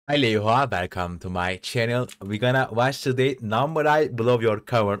Aloha, welcome to my channel. We're gonna watch today Number I Below Your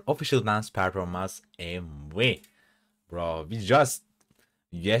Cover official dance performance MV. Bro, we just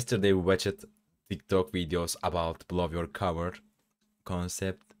yesterday we watched TikTok videos about Below Your Cover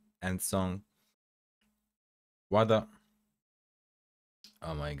concept and song. What a...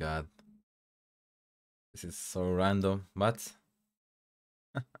 Oh my god. This is so random, but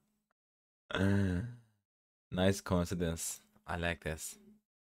nice coincidence. I like this.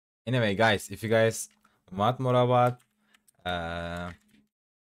 Anyway, guys, if you guys want more about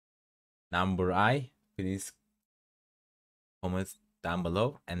Number I, please comment down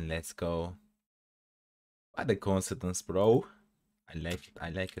below and let's go. What a coincidence, bro. I like it. I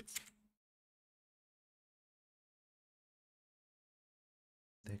like it.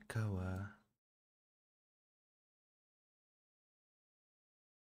 The cover.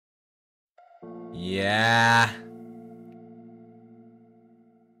 Yeah.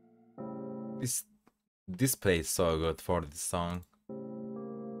 This plays so good for this song.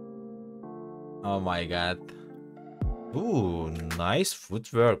 Oh my god. Ooh, nice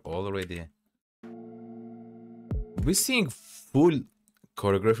footwork already. We're seeing full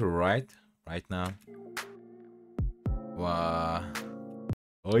choreography right now. Wow.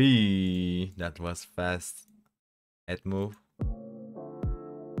 Oi, that was fast. Head move.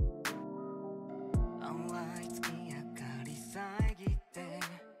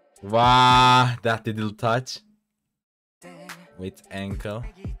 Wow, that little touch with ankle.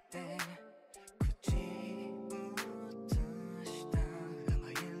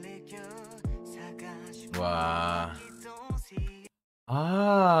 Wow.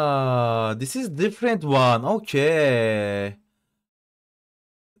 Ah, this is different one. Okay.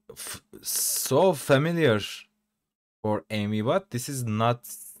 So familiar for Amy, but this is not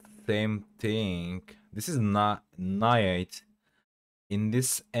same thing. This is not night. In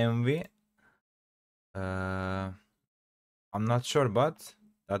this MV, I'm not sure, but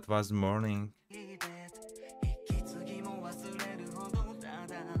that was morning.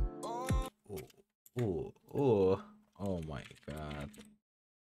 Oh my god.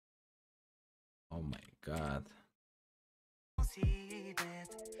 Oh my god.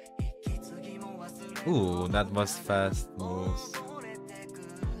 Ooh, that was fast moves.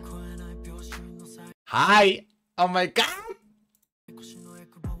 Hi! Oh my god!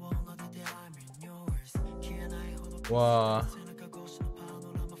 Wow.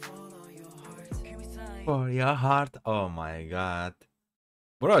 For your heart. Oh my god.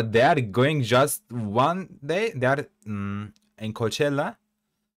 Bro, they are going just one day. They are in Coachella.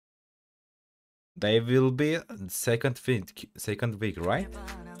 They will be second week, right?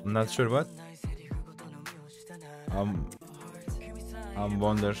 I'm not sure, but I'm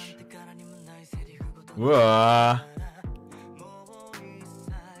wonder. Whoa.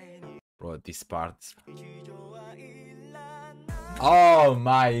 Bro, this part. Oh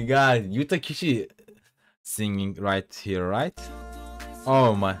my god, Yuta Kishi singing right here, right?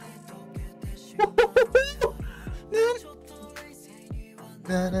 Oh my.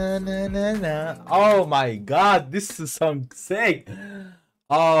 Oh my god, this is some sick.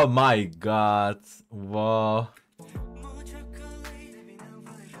 Oh my god. Wow.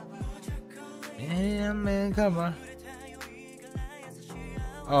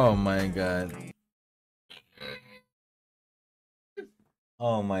 Oh my god.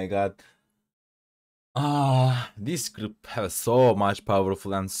 Oh my god. This group has so much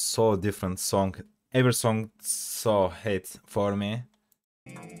powerful and so different song. Every song so hit for me.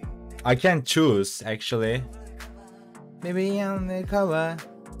 I can choose actually. Maybe on the cover.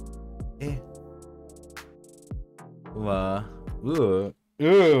 Wow.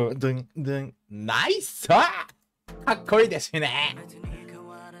 Dun. Nice! かっこいいですね.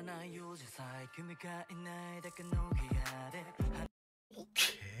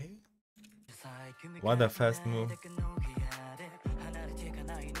 Okay. What a fast move.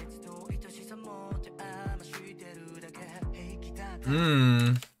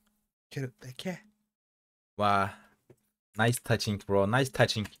 Wow. Nice touching, bro. Nice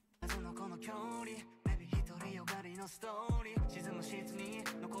touching.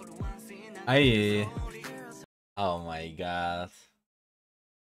 Aye. Oh my god.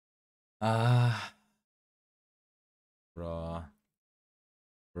 Bro.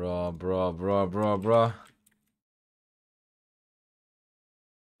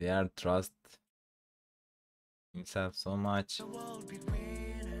 They are trust himself so much.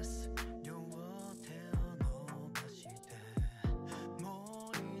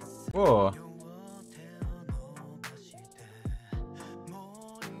 Whoa.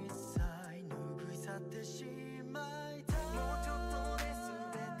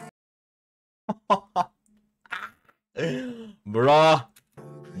 Bro,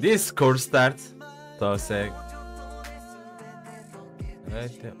 this course start. So sick.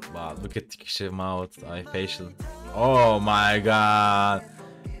 Wow, look at Tikişi mouth, eye facial. Oh my god.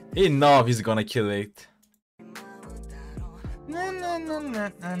 He know he's gonna kill it.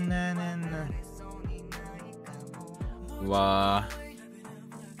 Wow.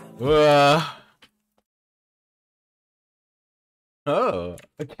 Wow. Oh,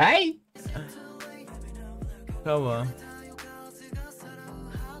 okay. Come on.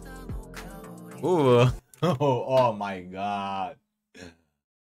 Ooh. Oh my god.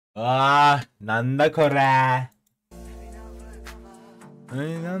 Ah, nanda kore.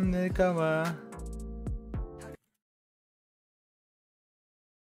 Nanda kama.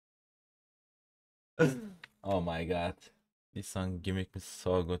 Oh my god. This song gimmick me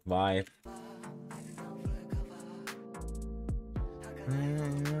so good vibe.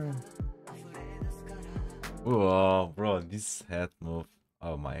 Whoa, bro, this head move.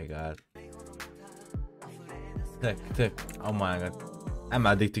 Oh my god. Tick. Oh my god. I'm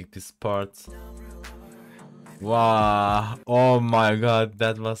addicted to this part. Wow. Oh my god,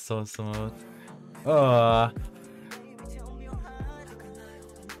 that was so smooth. Oh.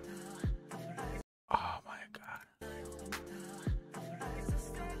 Oh my god.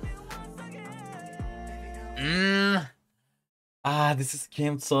 Ah, this is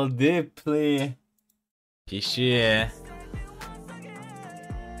came so deeply. Kişi.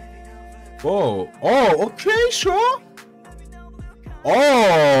 Oh, okay, sure.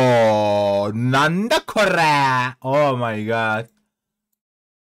 Oh, nanda kore. Oh my god.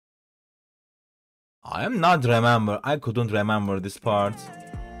 I am not remember. I couldn't remember this part.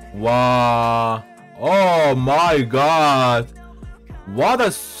 Wow. Oh my god. What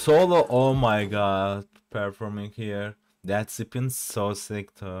a solo. Oh my god. Performing here. That spin so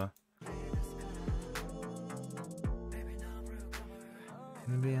sick too.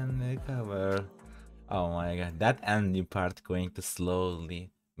 Be undercover. Oh my god. That ending part going to slowly.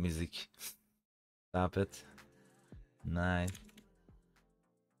 Music. Stop it. Nice.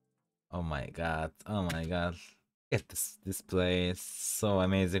 Oh my god. Oh my god. Get this play is so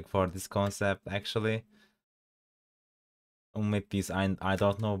amazing for this concept actually. Maybe this I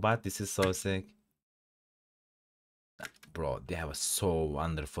don't know, but this is so sick. Bro, they have a so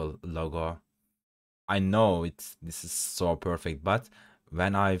wonderful logo. I know this is so perfect, but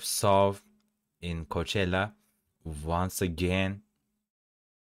when I saw in Coachella once again,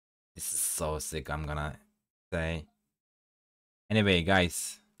 this is so sick, I'm gonna say. Anyway,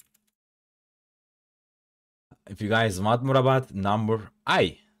 guys, if you guys want more about number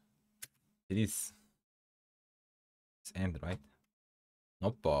I, please, it's end, right?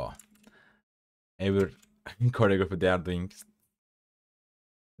 Nope. Every choreography they are doing.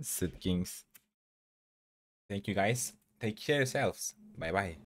 Sid Kings. Thank you guys. Take care yourselves. Bye bye.